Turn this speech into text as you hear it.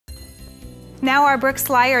Now our Brooke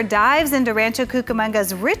Slyer dives into Rancho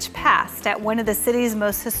Cucamonga's rich past at one of the city's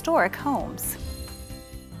most historic homes.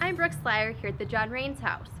 I'm Brooke Slyer here at the John Raines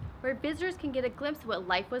house, where visitors can get a glimpse of what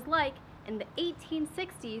life was like in the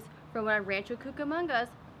 1860s from one of Rancho Cucamonga's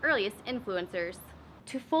earliest influencers.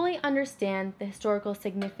 To fully understand the historical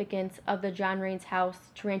significance of the John Raines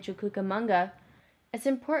house to Rancho Cucamonga, it's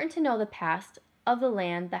important to know the past of the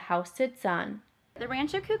land the house sits on. The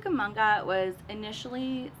Rancho Cucamonga was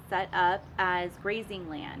initially set up as grazing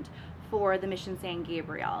land for the Mission San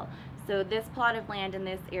Gabriel. So this plot of land in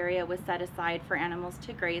this area was set aside for animals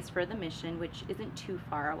to graze for the mission, which isn't too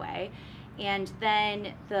far away. And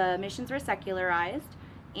then the missions were secularized,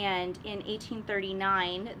 and in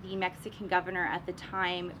 1839, the Mexican governor at the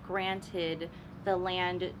time granted the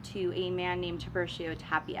land to a man named Tiburcio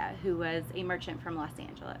Tapia, who was a merchant from Los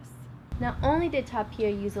Angeles. Not only did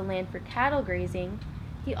Tapia use the land for cattle grazing,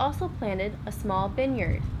 he also planted a small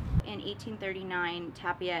vineyard. In 1839,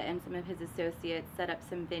 Tapia and some of his associates set up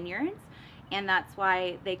some vineyards, and that's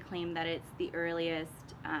why they claim that it's the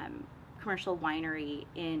earliest commercial winery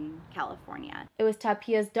in California. It was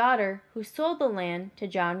Tapia's daughter who sold the land to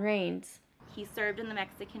John Raines. He served in the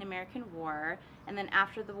Mexican-American War, and then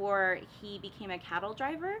after the war, he became a cattle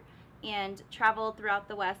driver and traveled throughout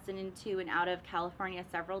the West and into and out of California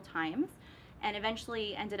several times, and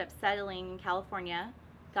eventually ended up settling in California,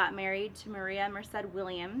 got married to Maria Merced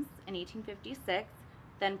Williams in 1856,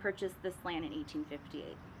 then purchased this land in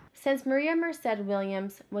 1858. Since Maria Merced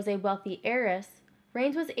Williams was a wealthy heiress,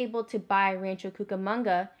 Raines was able to buy Rancho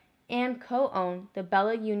Cucamonga and co-own the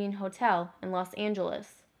Bella Union Hotel in Los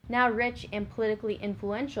Angeles. Now rich and politically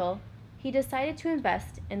influential, he decided to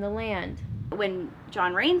invest in the land. When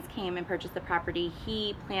John Raines came and purchased the property,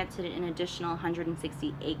 he planted an additional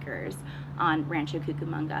 160 acres on Rancho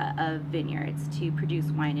Cucamonga of vineyards to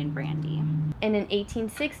produce wine and brandy. And in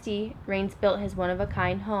 1860, Raines built his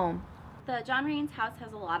one-of-a-kind home. The John Raines house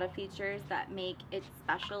has a lot of features that make it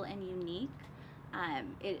special and unique.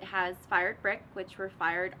 It has fired brick, which were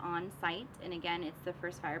fired on site, and again, it's the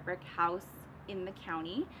first fired brick house in the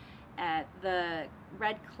county. The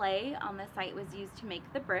red clay on the site was used to make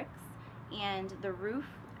the bricks, and the roof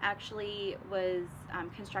actually was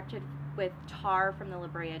constructed with tar from the La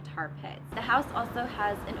Brea tar pits. The house also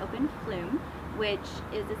has an open flume, which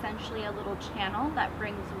is essentially a little channel that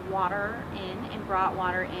brings water in and brought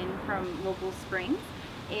water in from local springs.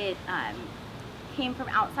 It came from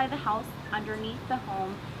outside the house underneath the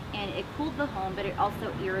home, and it cooled the home, but it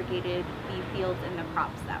also irrigated the fields and the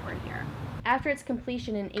crops that were here. After its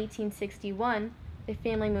completion in 1861, the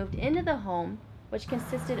family moved into the home, which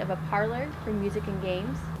consisted of a parlor for music and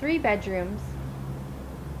games, 3 bedrooms,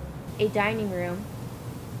 a dining room,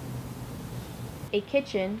 a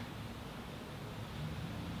kitchen,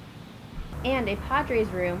 and a Padres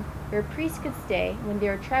room where priests could stay when they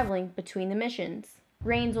were traveling between the missions.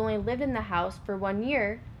 Raines only lived in the house for 1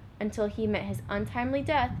 year until he met his untimely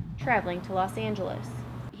death traveling to Los Angeles.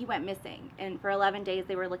 He went missing, and for 11 days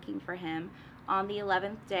they were looking for him. On the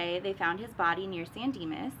 11th day, they found his body near San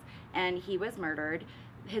Dimas, and he was murdered.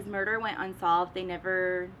 His murder went unsolved. They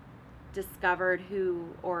never discovered who,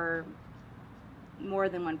 or more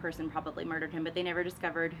than one person probably murdered him, but they never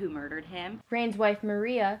discovered who murdered him. Raines' wife,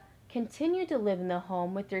 Maria, continued to live in the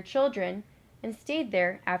home with their children and stayed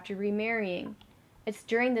there after remarrying. It's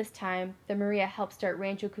during this time that Maria helped start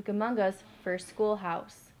Rancho Cucamonga's first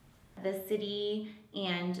schoolhouse. The city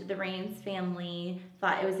and the Raines family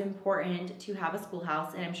thought it was important to have a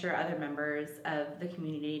schoolhouse, and I'm sure other members of the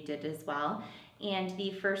community did as well. And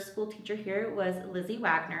the first school teacher here was Lizzie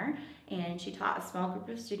Wagner, and she taught a small group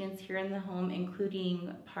of students here in the home,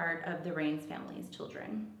 including part of the Raines family's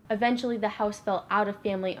children. Eventually, the house fell out of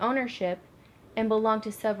family ownership and belonged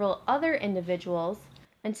to several other individuals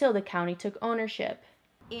until the county took ownership.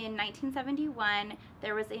 In 1971,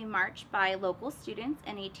 there was a march by local students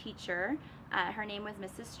and a teacher. Her name was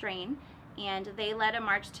Mrs. Strain, and they led a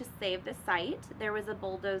march to save the site. There was a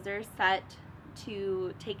bulldozer set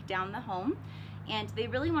to take down the home, and they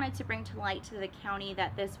really wanted to bring to light to the county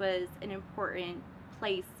that this was an important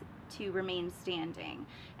place to remain standing.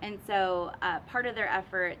 And so part of their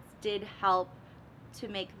efforts did help to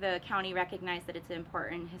make the county recognize that it's an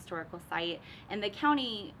important historical site, and the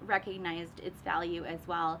county recognized its value as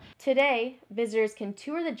well. Today, visitors can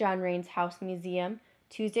tour the John Raines House Museum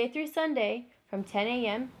Tuesday through Sunday from 10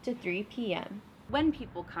 a.m. to 3 p.m. When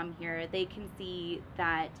people come here, they can see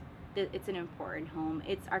that it's an important home.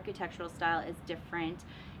 Its architectural style is different,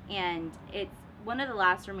 and it's one of the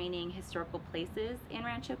last remaining historical places in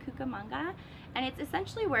Rancho Cucamonga, and it's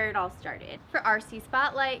essentially where it all started. For RC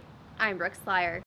Spotlight, I'm Brooke Slyer.